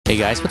Hey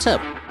guys, what's up?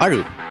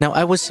 Aru. Now,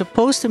 I was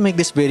supposed to make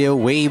this video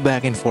way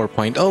back in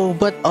 4.0,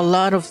 but a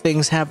lot of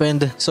things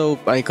happened, so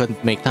I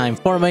couldn't make time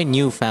for my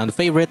newfound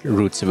favorite,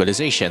 Root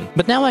Civilization.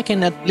 But now I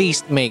can at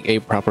least make a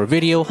proper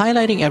video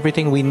highlighting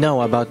everything we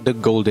know about the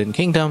Golden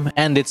Kingdom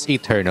and its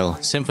eternal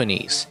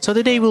symphonies. So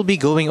today we'll be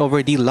going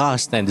over the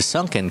lost and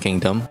sunken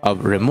kingdom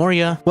of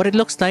Remuria, what it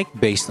looks like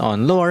based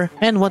on lore,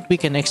 and what we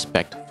can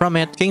expect from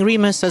it, King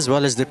Remus as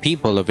well as the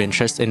people of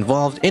interest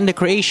involved in the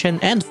creation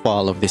and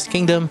fall of this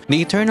kingdom,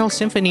 the Eternal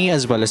Symphony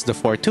as well as the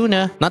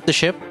Fortuna, not the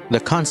ship, the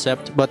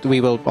concept, but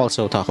we will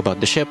also talk about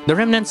the ship, the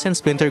remnants and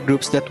splinter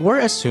groups that were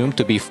assumed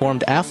to be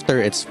formed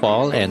after its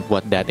fall and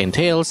what that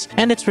entails,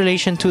 and its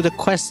relation to the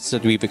quests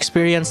that we've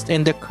experienced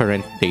in the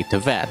current data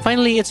vat.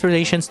 Finally, its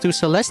relations to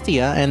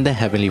Celestia and the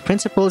heavenly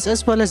principles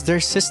as well as their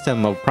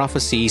system of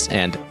prophecies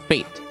and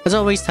fate. As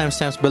always,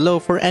 timestamps below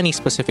for any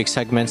specific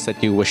segments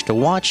that you wish to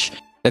watch.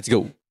 Let's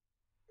go!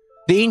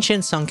 The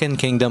ancient sunken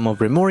kingdom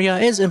of Remuria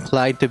is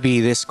implied to be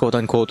this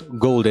quote-unquote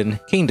golden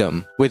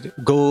kingdom, with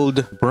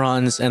gold,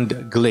 bronze,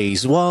 and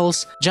glazed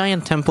walls,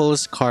 giant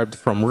temples carved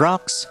from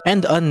rocks,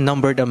 and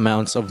unnumbered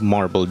amounts of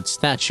marbled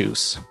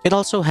statues. It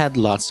also had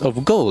lots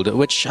of gold,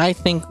 which I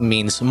think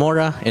means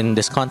mora in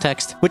this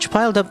context, which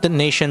piled up the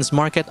nation's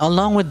market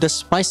along with the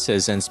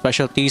spices and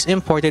specialties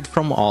imported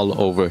from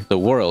all over the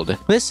world.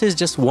 This is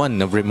just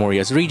one of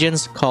Remuria's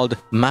regions called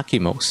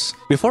Makimos.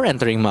 Before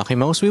entering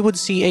Makimos, we would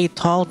see a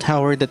tall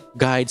tower that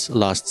guides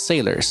lost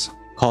sailors,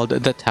 called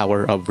the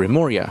Tower of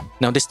Remuria.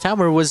 Now, this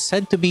tower was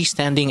said to be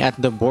standing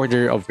at the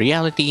border of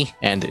reality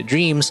and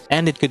dreams,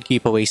 and it could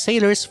keep away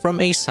sailors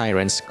from a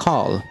siren's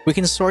call. We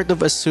can sort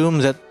of assume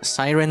that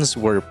sirens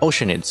were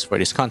oceanids for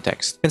this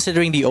context,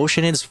 considering the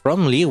oceanids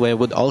from Liyue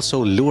would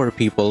also lure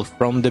people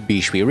from the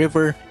Bishwi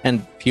River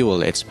and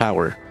fuel its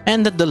power,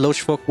 and that the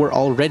Lochfolk were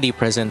already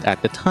present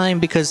at the time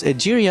because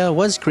Egeria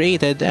was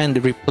created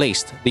and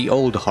replaced the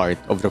old heart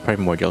of the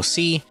Primordial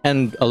Sea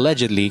and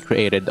allegedly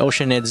created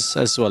oceanids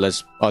as well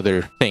as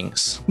other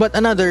things. But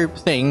another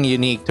thing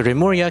unique to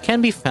Remuria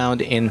can be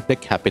found in the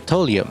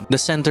Capitolium, the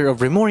center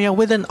of Remuria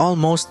with an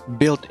almost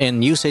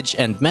built-in usage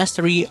and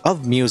mastery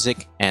of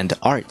music and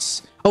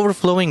arts,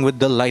 overflowing with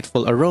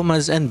delightful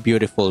aromas and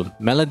beautiful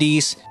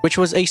melodies, which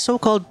was a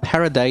so-called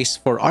paradise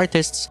for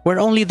artists where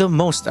only the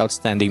most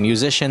outstanding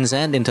musicians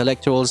and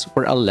intellectuals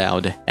were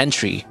allowed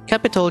entry.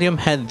 Capitolium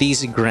had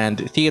these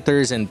grand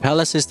theaters and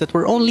palaces that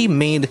were only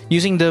made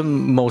using the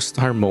most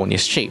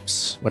harmonious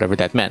shapes, whatever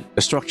that meant.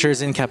 The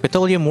structures in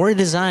Capitolium were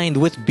designed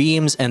with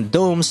beams and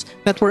domes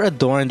that were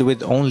adorned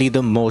with only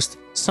the most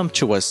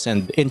sumptuous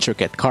and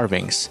intricate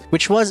carvings,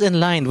 which was in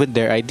line with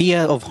their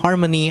idea of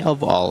harmony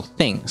of all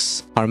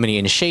things. Harmony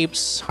in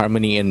shapes,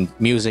 harmony in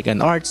music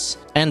and arts,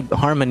 and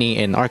harmony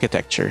in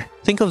architecture.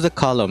 Think of the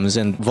columns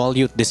and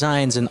volute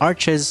designs and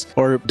arches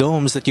or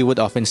domes that you would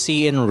often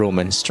see in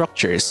Roman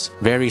structures.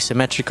 Very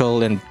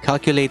symmetrical and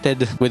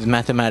calculated with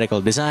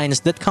mathematical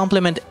designs that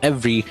complement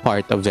every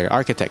part of their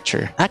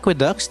architecture.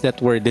 Aqueducts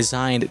that were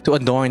designed to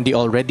adorn the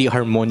already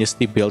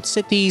harmoniously built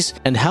cities,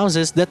 and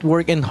houses that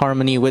work in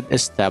harmony with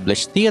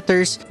established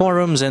theaters,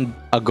 forums, and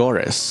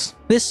agoras.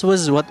 This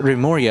was what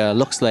Remuria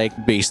looks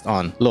like based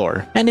on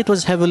lore, and it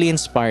was heavily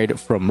inspired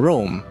from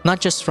Rome, not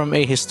just from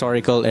a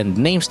historical and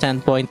name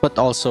standpoint, but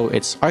also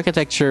its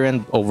architecture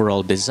and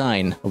overall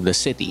design of the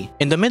city.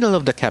 In the middle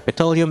of the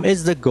Capitolium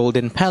is the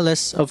Golden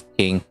Palace of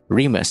King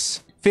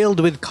Remus,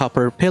 filled with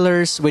copper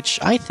pillars, which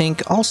I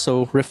think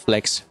also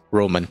reflects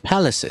Roman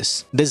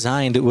palaces,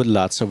 designed with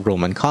lots of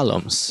Roman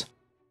columns.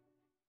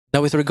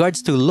 Now, with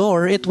regards to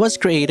lore, it was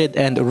created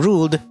and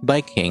ruled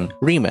by King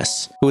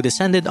Remus, who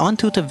descended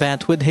onto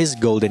Tevat with his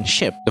golden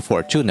ship, the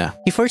Fortuna.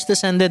 He first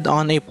descended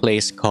on a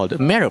place called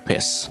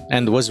Meropis,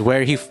 and was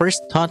where he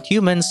first taught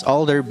humans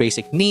all their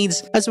basic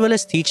needs, as well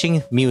as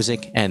teaching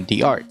music and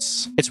the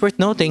arts. It's worth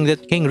noting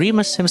that King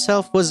Remus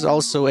himself was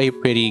also a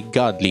pretty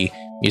godly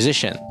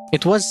musician.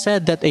 It was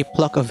said that a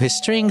pluck of his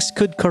strings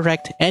could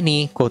correct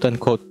any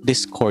quote-unquote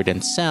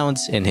discordant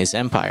sounds in his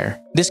empire.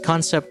 This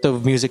concept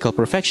of musical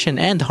perfection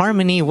and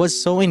harmony was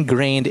so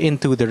ingrained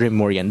into the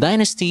Remurian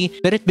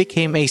dynasty that it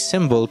became a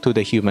symbol to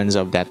the humans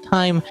of that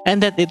time,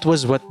 and that it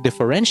was what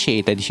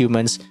differentiated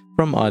humans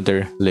from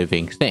other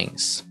living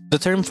things. The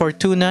term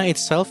Fortuna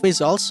itself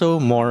is also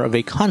more of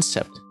a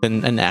concept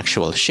than an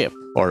actual ship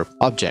or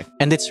object,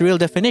 and its real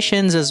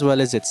definitions as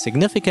well as its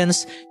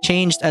significance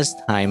changed as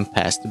time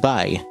passed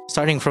by,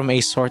 starting from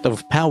a sort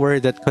of power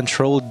that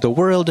controlled the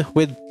world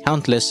with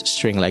countless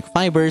string-like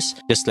fibers,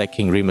 just like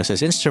King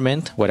Remus's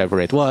instrument, whatever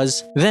it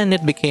was. Then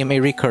it became a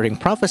recurring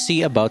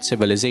prophecy about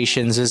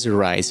civilizations'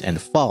 rise and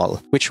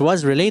fall, which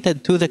was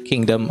related to the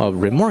kingdom of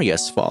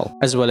Remuria's fall,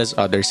 as well as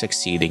other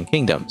succeeding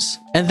kingdoms,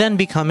 and then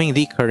becoming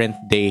the current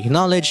day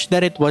knowledge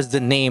that it was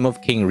the name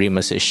of King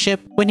Remus's ship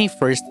when he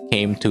first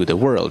came to the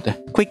world.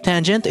 Quick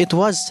tangent, it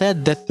was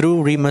said that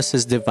through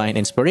Remus's divine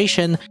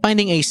inspiration,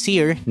 finding a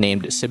seer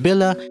named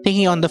Sibylla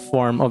taking on the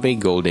form of a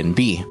golden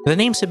bee. The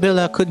name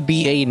Sibylla could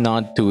be a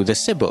nod to the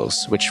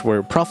Sibyls, which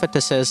were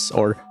prophetesses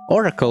or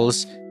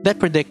oracles that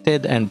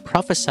predicted and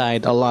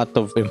prophesied a lot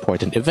of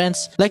important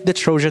events like the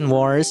Trojan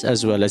Wars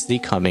as well as the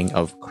coming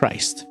of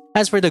Christ.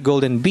 As for the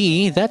golden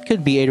bee, that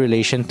could be a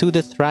relation to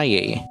the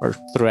Thriae, or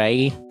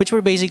Thriae, which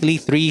were basically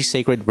 3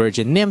 sacred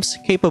virgin nymphs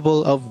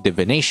capable of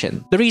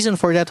divination. The reason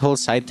for that whole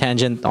side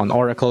tangent on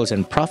oracles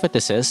and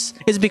prophetesses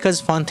is because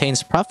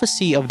Fontaine's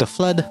prophecy of the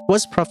flood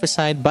was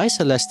prophesied by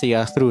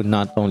Celestia through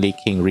not only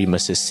King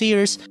Remus's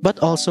seers, but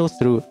also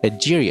through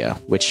Egeria,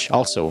 which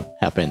also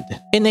happened.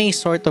 In a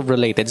sort of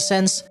related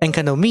sense,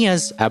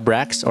 Enkanomiya's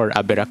Abrax or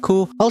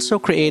Aberaku also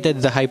created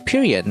the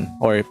Hyperion,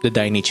 or the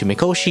Dainichi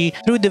Mikoshi,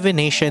 through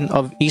divination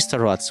of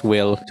Astaroth's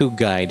will to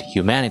guide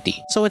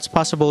humanity. So it's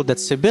possible that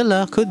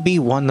Sibylla could be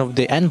one of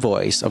the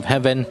envoys of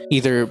heaven,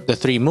 either the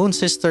 3 Moon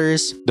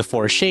Sisters, the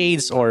 4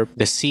 Shades, or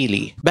the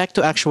Seelie. Back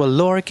to actual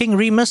lore, King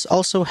Remus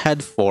also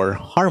had 4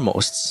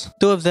 Harmosts,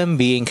 2 of them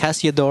being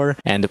Cassidior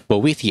and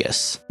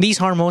Boethius. These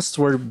Harmosts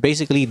were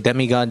basically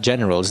demigod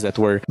generals that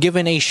were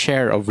given a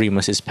share of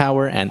Remus's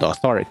power and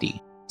authority.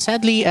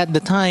 Sadly, at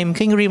the time,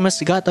 King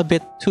Remus got a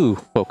bit too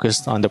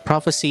focused on the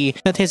prophecy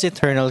that his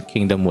eternal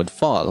kingdom would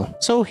fall.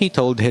 So he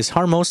told his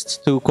Harmosts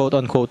to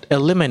quote-unquote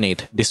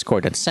eliminate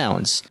discordant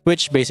sounds,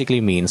 which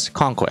basically means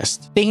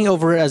conquest, taking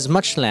over as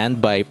much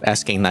land by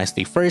asking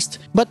nicely first,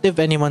 but if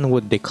anyone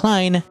would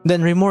decline,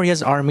 then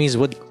Remuria's armies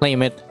would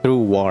claim it through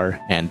war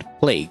and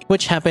plague,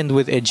 which happened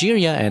with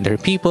Egeria and her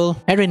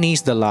people,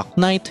 Erinnyes the Lock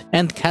Knight,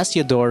 and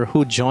Cassiodor,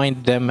 who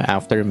joined them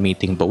after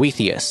meeting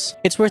Boethius.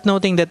 It's worth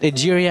noting that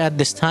Egeria at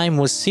this time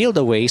was sealed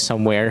away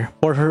somewhere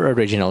for her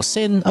original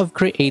sin of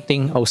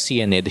creating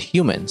Oceanid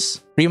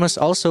humans. Remus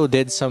also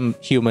did some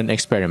human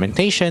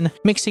experimentation,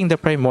 mixing the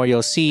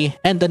primordial sea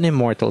and an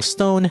immortal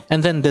stone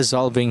and then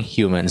dissolving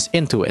humans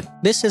into it.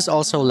 This is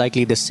also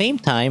likely the same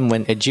time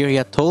when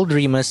Egeria told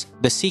Remus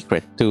the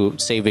secret to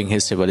saving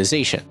his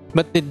civilization,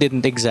 but it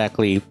didn't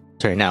exactly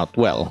turn out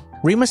well.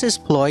 Remus's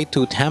ploy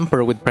to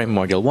tamper with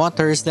primordial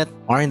waters that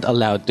aren't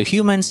allowed to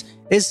humans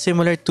is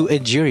similar to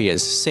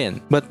Egeria's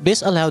sin, but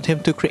this allowed him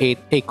to create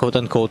a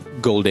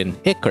quote-unquote golden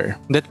ichor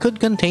that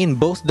could contain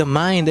both the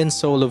mind and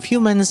soul of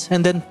humans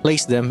and then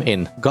place them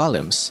in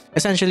golems,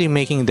 essentially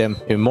making them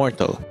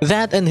immortal.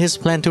 That and his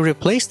plan to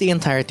replace the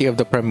entirety of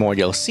the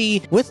primordial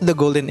sea with the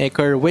golden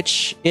ichor,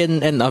 which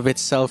in and of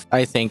itself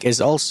I think is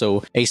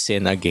also a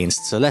sin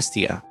against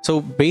Celestia.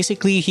 So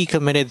basically he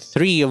committed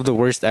 3 of the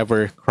worst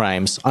ever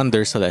crimes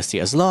under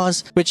Celestia's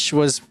laws, which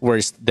was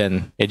worse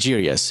than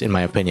Egeria's in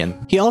my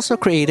opinion. He also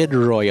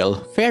created royal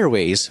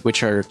fairways,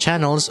 which are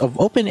channels of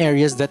open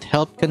areas that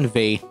help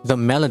convey the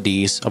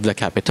melodies of the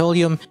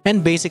Capitolium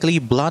and basically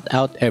blot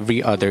out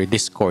every other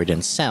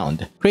discordant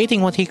sound,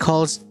 creating what he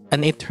calls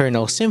an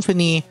eternal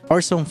symphony or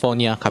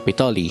Sumphonia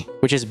Capitolii,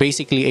 which is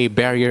basically a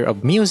barrier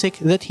of music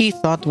that he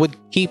thought would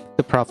keep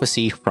the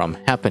prophecy from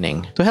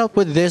happening. To help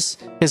with this,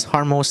 his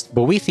Harmost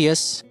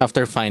Boethius,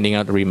 after finding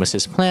out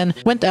Remus's plan,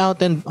 went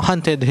out and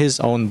hunted his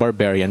own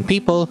barbarian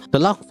people, the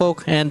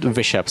Lockfolk and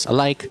Vishaps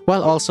alike,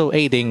 while also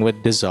aiding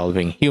with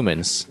dissolving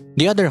humans.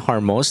 The other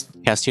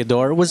Harmost,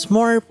 Cassiodor, was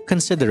more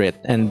considerate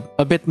and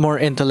a bit more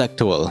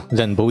intellectual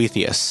than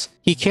Boethius.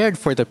 He cared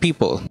for the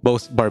people,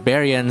 both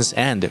barbarians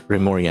and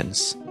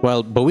Remurians,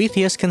 while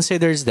Boethius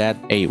considers that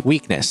a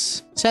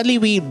weakness. Sadly,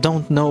 we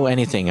don't know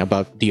anything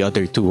about the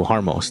other 2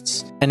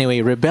 Harmosts. Anyway,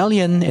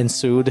 rebellion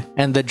ensued,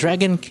 and the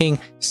Dragon King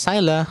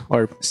Scylla,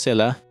 or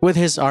Scylla, with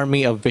his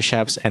army of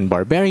Vishaps and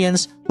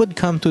barbarians, would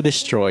come to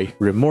destroy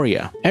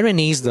Remuria.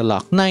 Erinnyes the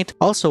Lock Knight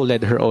also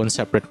led her own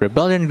separate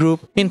rebellion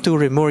group into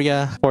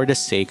Remuria for the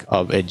sake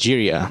of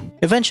Egeria.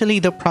 Eventually,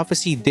 the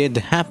prophecy did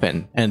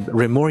happen, and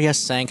Remuria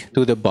sank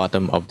to the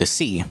bottom of the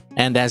sea.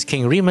 And as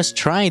King Remus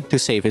tried to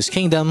save his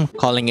kingdom,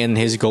 calling in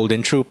his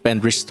golden troop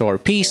and restore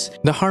peace,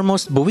 the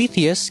Harmost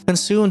Boethius,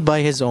 consumed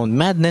by his own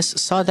madness,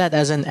 saw that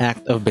as an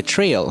act of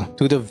betrayal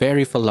to the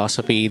very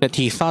philosophy that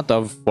he thought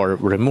of for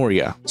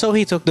Remuria. So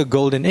he took the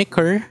golden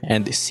ichor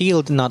and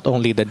sealed not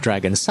only the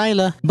dragon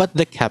Scylla, but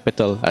the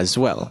capital as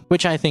well,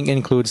 which I think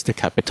includes the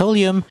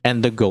Capitolium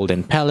and the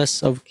golden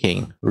palace of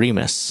King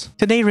Remus.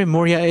 Today,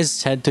 Remuria is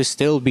said to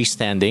still be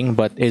standing,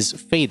 but is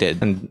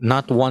faded, and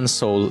not one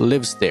soul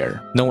lives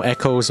there. No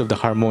echoes of the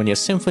harmonious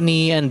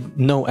symphony and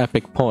no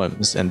epic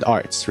poems and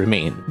arts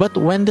remain. But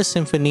when the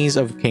symphonies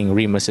of King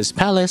Remus's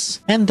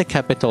palace and the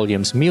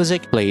Capitolium's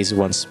music plays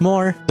once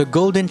more, the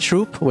Golden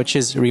Troop, which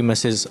is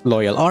Remus's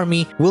loyal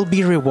army, will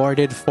be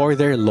rewarded for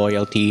their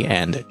loyalty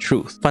and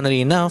truth.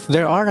 Funnily enough,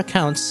 there are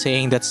accounts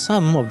saying that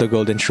some of the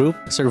Golden Troop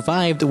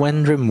survived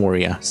when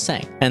Remuria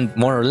sank, and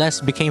more or less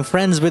became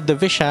friends with the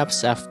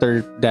Vishaps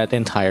after that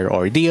entire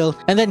ordeal,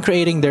 and then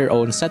creating their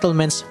own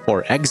settlements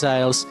for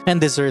exiles and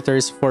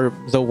deserters for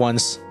those the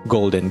once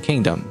Golden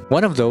Kingdom.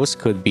 One of those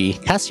could be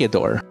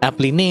Cassidior,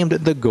 aptly named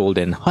the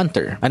Golden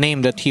Hunter, a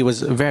name that he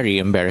was very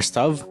embarrassed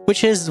of,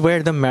 which is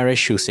where the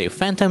Marechaussee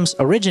Phantom's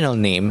original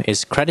name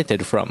is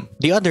credited from.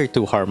 The other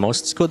two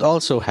Harmosts could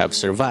also have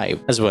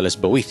survived, as well as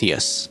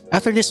Boethius.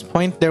 After this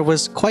point, there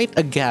was quite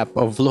a gap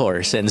of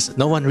lore since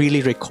no one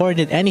really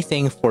recorded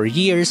anything for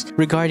years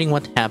regarding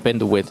what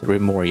happened with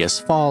Remuria's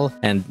fall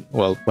and,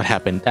 well, what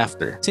happened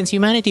after. Since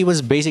humanity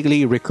was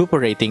basically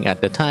recuperating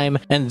at the time,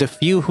 and the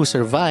few who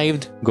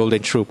survived,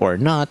 Golden Troop or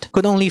not,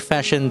 could only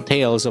fashion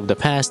tales of the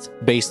past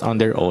based on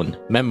their own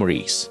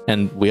memories.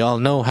 And we all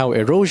know how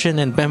erosion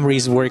and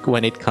memories work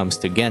when it comes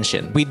to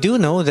Genshin. We do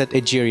know that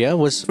Egeria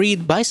was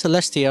freed by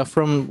Celestia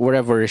from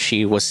wherever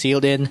she was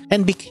sealed in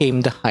and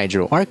became the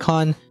Hydro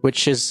Archon,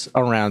 which is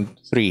around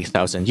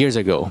 3,000 years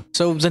ago.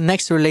 So the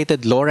next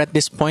related lore at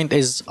this point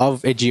is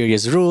of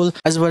Egeria's rule,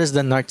 as well as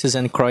the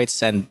Narcissan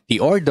Kreuz and the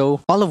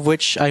Ordo, all of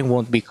which I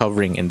won't be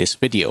covering in this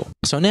video.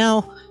 So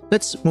now,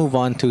 let's move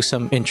on to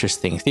some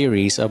interesting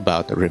theories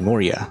about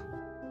Remuria.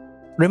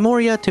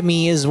 Remuria to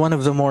me is one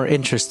of the more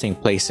interesting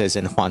places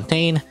in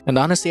Fontaine, and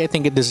honestly I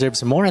think it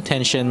deserves more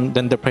attention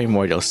than the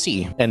Primordial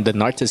Sea and the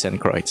Narcissan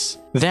Kreuz.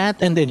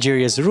 That and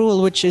Egeria's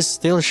rule, which is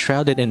still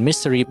shrouded in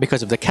mystery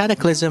because of the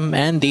Cataclysm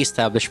and the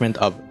establishment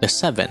of the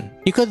Seven.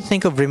 You could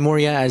think of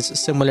Remuria as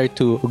similar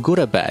to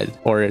Gurabad,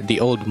 or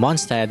the old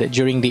Mondstadt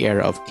during the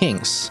era of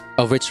kings,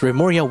 of which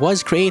Remuria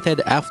was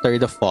created after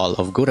the fall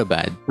of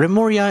Gurabad.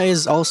 Remuria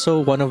is also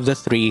one of the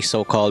three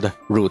so-called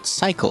root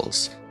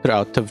cycles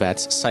throughout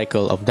Tevat's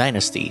cycle of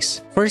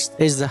dynasties. First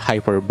is the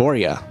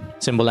Hyperborea,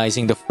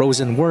 symbolizing the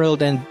frozen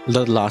world and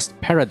the lost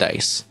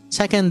paradise.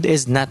 Second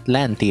is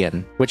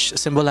Natlantian, which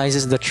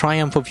symbolizes the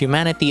triumph of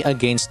humanity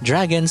against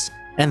dragons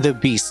and the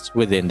beasts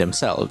within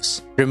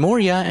themselves.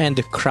 Remuria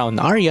and Crown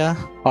Arya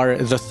are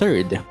the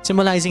third,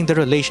 symbolizing the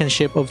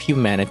relationship of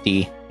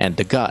humanity and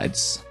the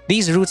gods.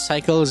 These root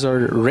cycles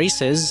or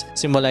races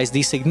symbolize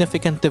the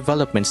significant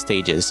development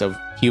stages of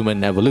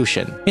human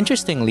evolution.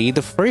 Interestingly,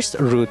 the first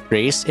root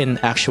race in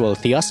actual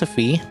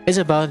theosophy is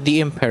about the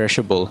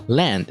imperishable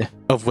land,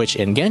 of which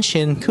in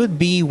Genshin could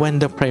be when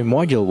the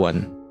primordial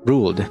one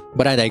ruled.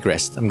 But I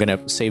digressed. I'm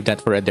gonna save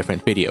that for a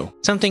different video.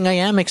 Something I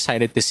am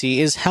excited to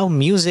see is how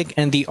music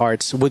and the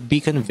arts would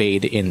be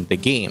conveyed in the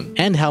game,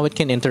 and how it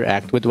can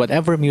interact with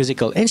whatever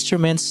musical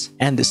instruments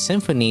and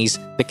symphonies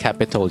the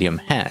Capitolium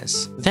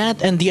has.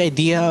 That and the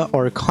idea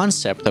or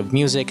concept of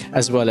music,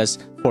 as well as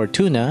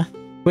Fortuna,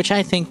 which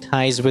I think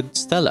ties with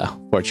Stella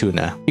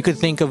Fortuna. You could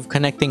think of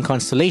connecting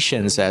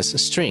constellations as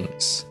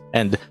strings,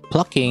 and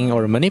plucking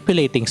or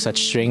manipulating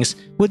such strings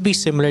would be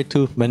similar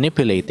to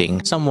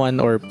manipulating someone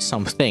or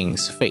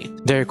something's fate.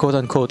 Their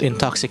quote-unquote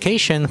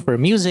intoxication for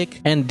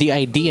music, and the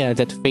idea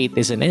that fate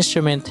is an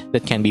instrument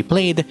that can be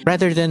played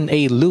rather than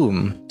a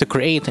loom to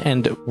create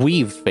and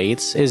weave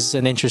fates is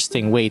an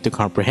interesting way to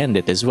comprehend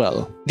it as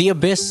well. The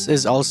abyss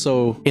is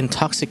also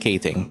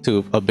intoxicating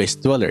to abyss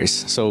dwellers,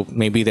 so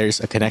maybe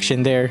there's a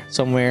connection there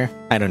somewhere.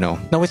 I don't know.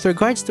 Now, with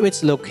regards to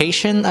its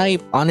location, I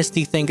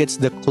honestly think it's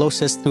the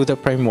closest to the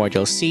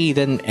Primordial Sea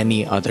than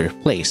any other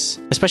place,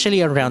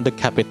 especially around the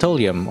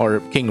Capitolium or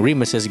King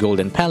Remus's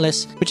Golden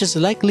Palace, which is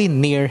likely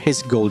near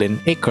his Golden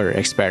Acre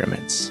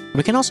experiments.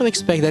 We can also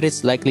expect that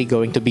it's likely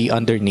going to be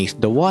underneath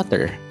the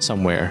water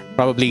somewhere,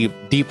 probably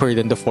deeper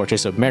than the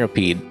fortress of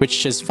Meropide,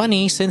 which is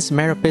funny since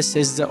Meropis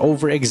is the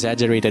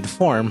over-exaggerated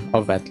form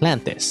of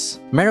Atlantis.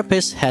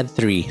 Meropis had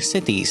three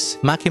cities: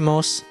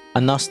 Makimos,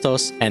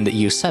 Anostos, and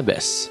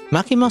Eusebes.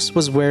 Makimos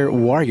was where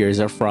warriors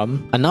are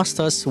from,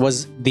 Anostos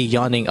was the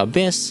yawning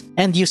abyss,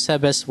 and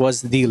Eusebes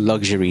was the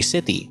luxury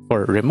city.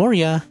 For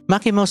Remuria,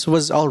 Makimos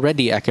was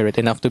already accurate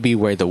enough to be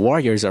where the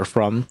warriors are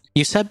from,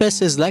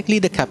 Eusebes is likely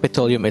the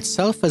Capitolium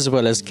itself as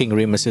well as King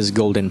Remus's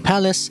Golden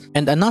Palace,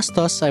 and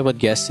Anostos, I would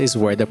guess, is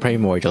where the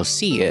Primordial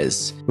Sea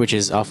is, which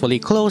is awfully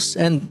close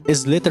and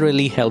is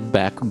literally held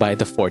back by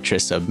the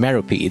fortress of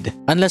Meropide,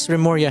 unless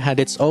Remuria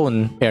had its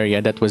own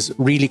area that was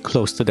really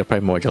close to the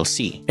Primordial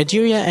Sea.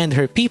 Egeria and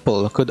her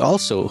people could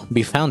also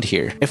be found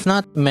here, if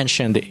not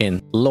mentioned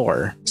in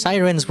lore.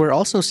 Sirens were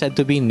also said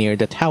to be near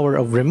the Tower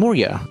of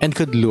Remuria and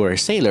could lure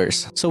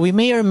sailors, so we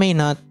may or may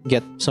not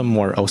get some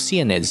more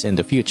Oceanids in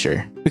the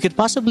future. We could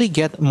possibly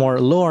get more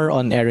lore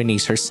on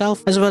Erinnyes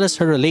herself, as well as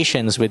her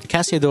relations with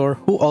Cassidior,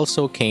 who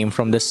also came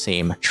from the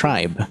same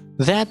tribe.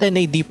 That and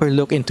a deeper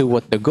look into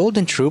what the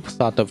Golden Troop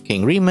thought of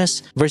King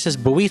Remus versus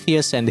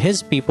Boethius and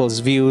his people's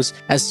views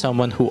as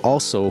someone who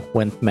also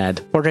went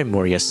mad for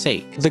Remuria's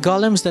sake. The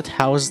golems that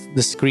housed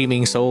the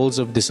screaming souls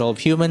of dissolved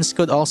humans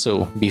could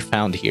also be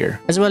found here,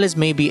 as well as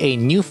maybe a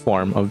new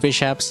form of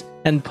Vishaps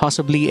and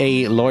possibly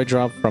a lore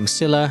drop from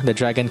Scylla, the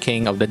Dragon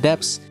King of the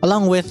Depths,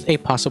 along with a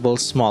possible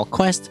small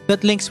quest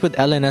that links with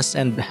Erinnyes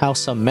and how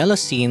some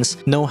Meloscenes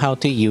know how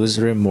to use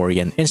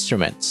Remurian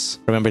instruments.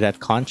 Remember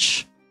that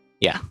conch?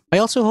 Yeah. I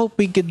also hope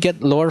we could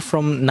get lore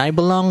from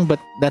Nibelung, but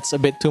that's a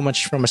bit too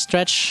much from a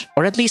stretch,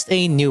 or at least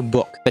a new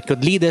book that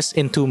could lead us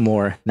into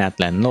more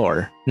Natlan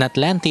lore.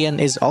 Natlantian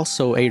is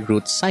also a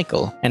root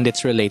cycle, and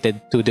it's related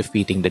to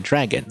defeating the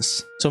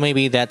dragons. So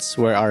maybe that's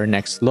where our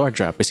next lore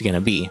drop is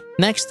gonna be.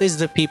 Next is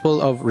the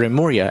people of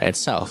Remuria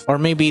itself, or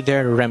maybe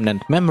their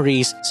remnant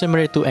memories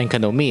similar to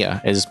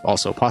Enkanomiya is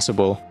also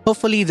possible.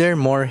 Hopefully they're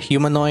more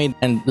humanoid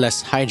and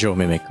less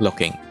hydro-mimic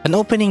looking. An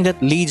opening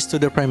that leads to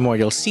the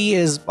Primordial Sea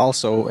is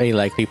also a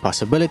likely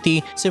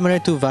possibility, similar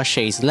to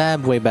Vashey's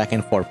lab way back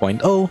in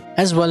 4.0,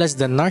 as well as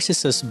the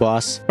Narcissus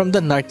boss from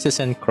the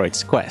Narcissan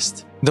Kreutz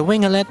quest. The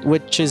Wingalet,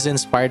 which is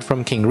inspired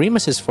from King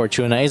Remus's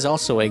Fortuna, is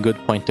also a good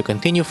point to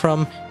continue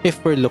from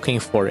if we're looking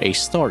for a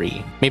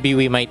story. Maybe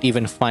we might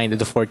even find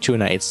the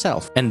Fortuna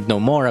itself and know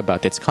more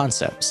about its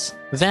concepts.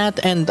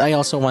 That, and I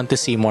also want to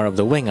see more of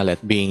the Wingalet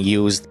being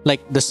used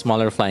like the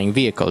smaller flying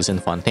vehicles in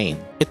Fontaine.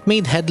 It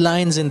made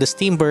headlines in the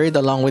Steambird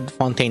along with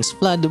Fontaine's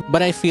Flood,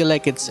 but I feel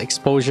like its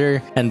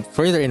exposure and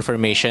further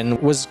information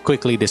was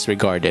quickly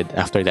disregarded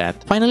after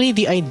that. Finally,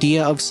 the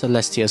idea of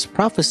Celestia's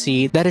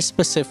prophecy that is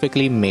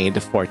specifically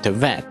made for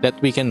Tevat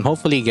that we can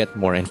hopefully get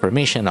more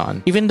information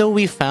on. Even though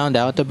we found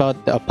out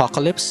about the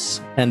apocalypse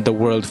and the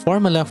world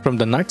formula from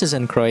the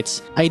Narcissan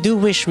Kreutz, I do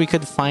wish we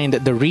could find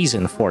the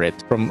reason for it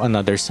from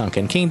another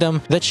sunken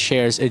kingdom that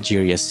shares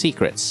Egeria's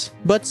secrets.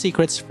 But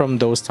secrets from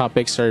those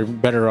topics are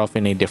better off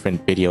in a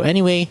different video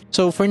anyway,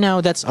 so for now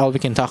that's all we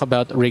can talk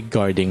about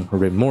regarding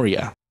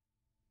Remuria.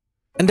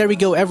 And there we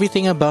go,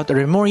 everything about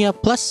Remuria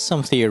plus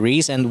some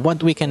theories and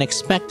what we can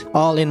expect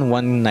all in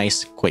one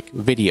nice quick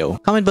video.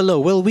 Comment below,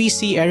 will we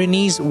see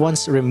Erinnyes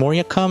once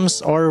Remuria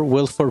comes, or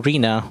will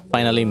Forina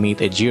finally meet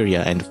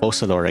Egeria and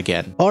Focalor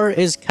again? Or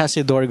is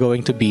Cassidior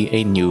going to be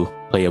a new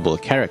playable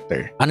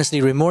character?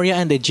 Honestly, Remuria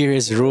and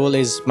Egeria's rule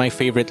is my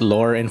favorite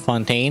lore in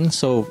Fontaine,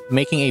 so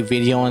making a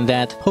video on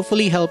that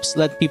hopefully helps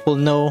let people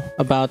know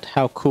about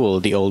how cool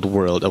the old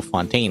world of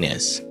Fontaine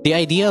is. The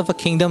idea of a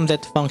kingdom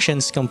that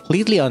functions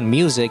completely on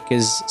music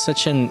is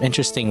such an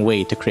interesting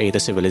way to create a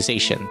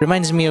civilization.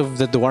 Reminds me of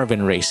the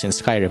Dwarven race in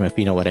Skyrim, if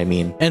you know what I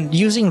mean. And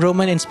using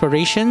Roman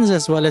inspirations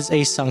as well as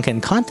a sunken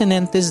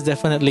continent is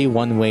definitely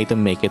one way to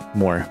make it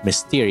more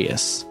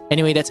mysterious.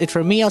 Anyway, that's it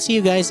for me. I'll see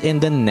you guys in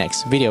the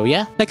next video,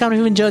 yeah? Like, comment,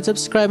 if you enjoyed,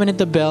 subscribe, and hit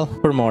the bell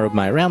for more of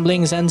my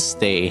ramblings, and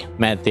stay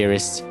mad,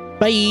 theorists.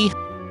 Bye!